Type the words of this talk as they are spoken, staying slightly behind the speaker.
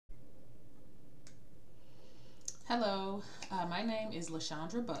Hello, my name is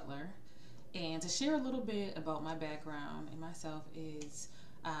Lashandra Butler, and to share a little bit about my background and myself is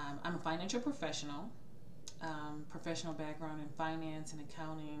I'm a financial professional, professional background in finance and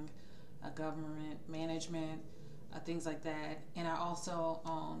accounting, government management, things like that, and I also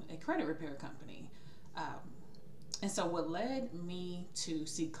own a credit repair company. Um, and so, what led me to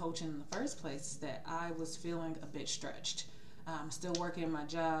seek coaching in the first place is that I was feeling a bit stretched. Still working my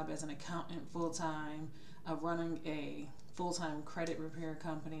job as an accountant full time, running a full time credit repair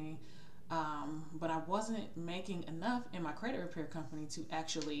company, but I wasn't making enough in my credit repair company to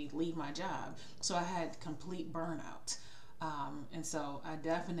actually leave my job. So I had complete burnout. And so I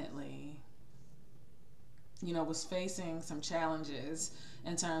definitely, was facing some challenges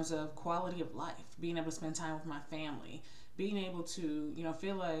in terms of quality of life, being able to spend time with my family, being able to,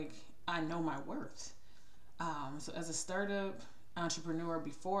 feel like I know my worth. So as a startup entrepreneur,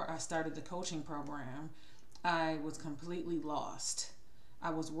 before I started the coaching program, I was completely lost.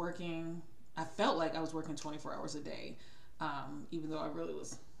 I felt like I was working 24 hours a day, even though I really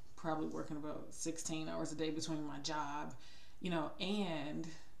was probably working about 16 hours a day between my job, and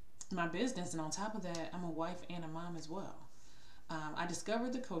my business. And on top of that, I'm a wife and a mom as well. I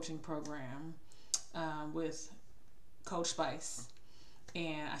discovered the coaching program with Coach Spice,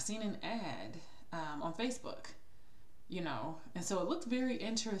 and I seen an ad on Facebook, and so it looked very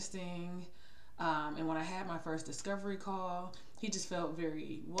interesting. And when I had my first discovery call, he just felt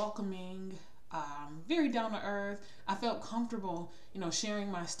very welcoming, very down to earth. I felt comfortable,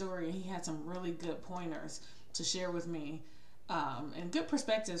 sharing my story, and he had some really good pointers to share with me, and good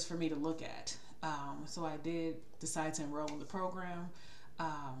perspectives for me to look at. So I did decide to enroll in the program.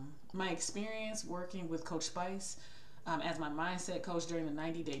 My experience working with Coach Spice as my mindset coach during the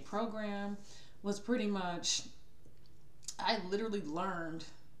 90-day program was pretty much, I literally learned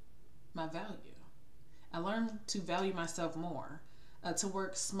my value. I learned to value myself more, to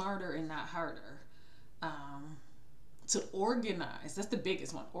work smarter and not harder, to organize. That's the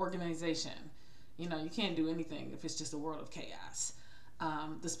biggest one, organization. You can't do anything if it's just a world of chaos.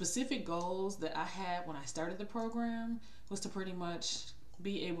 The specific goals that I had when I started the program was to pretty much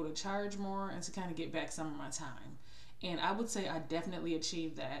be able to charge more and to kind of get back some of my time. And I would say I definitely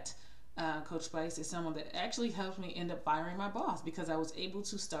achieved that. Coach Spice is someone that actually helped me end up firing my boss because I was able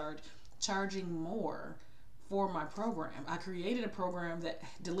to start charging more for my program. I created a program that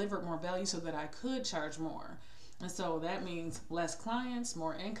delivered more value so that I could charge more. And so that means less clients,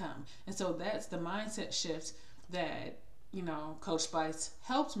 more income. And so that's the mindset shift that, Coach Spice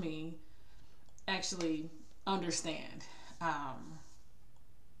helped me actually understand.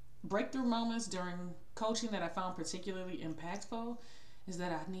 Breakthrough moments during coaching that I found particularly impactful is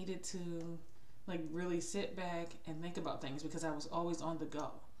that I needed to really sit back and think about things because I was always on the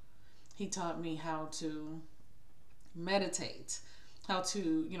go. He taught me how to meditate, how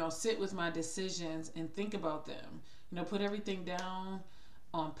to, sit with my decisions and think about them, put everything down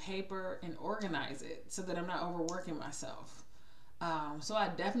on paper and organize it so that I'm not overworking myself. So I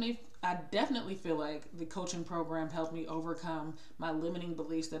definitely feel like the coaching program helped me overcome my limiting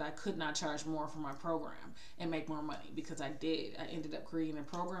beliefs that I could not charge more for my program and make more money, because I did. I ended up creating a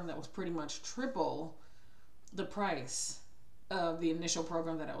program that was pretty much triple the price of the initial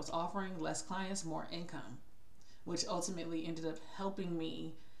program that I was offering, less clients, more income, which ultimately ended up helping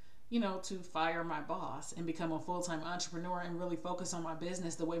me, to fire my boss and become a full-time entrepreneur and really focus on my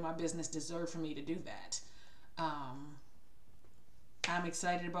business the way my business deserved for me to do that. I'm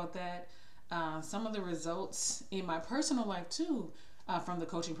excited about that. Some of the results in my personal life too, from the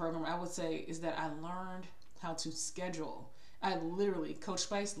coaching program, I would say, is that I learned how to schedule. Coach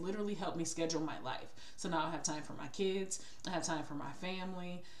Spice literally helped me schedule my life. So now I have time for my kids. I have time for my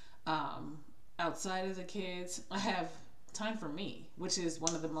family. Outside of the kids, I have time for me, which is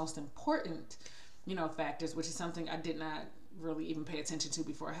one of the most important, factors, which is something I did not really even pay attention to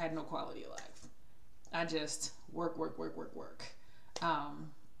before. I had no quality of life. I just work, work, work, work, work.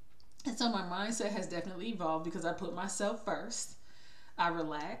 And so my mindset has definitely evolved because I put myself first. I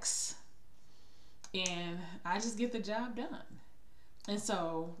relax and I just get the job done. And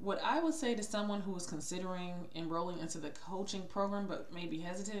so what I would say to someone who is considering enrolling into the coaching program but maybe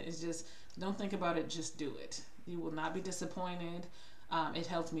hesitant is just don't think about it, just do it. You will not be disappointed. It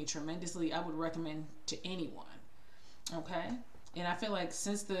helped me tremendously. I would recommend to anyone. Okay? And I feel like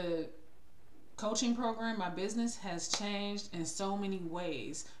since the coaching program, my business has changed in so many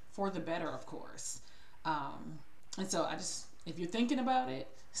ways for the better, of course. And so if you're thinking about it,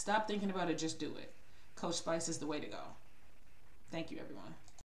 stop thinking about it, just do it. Coach Spice is the way to go. Thank you, everyone.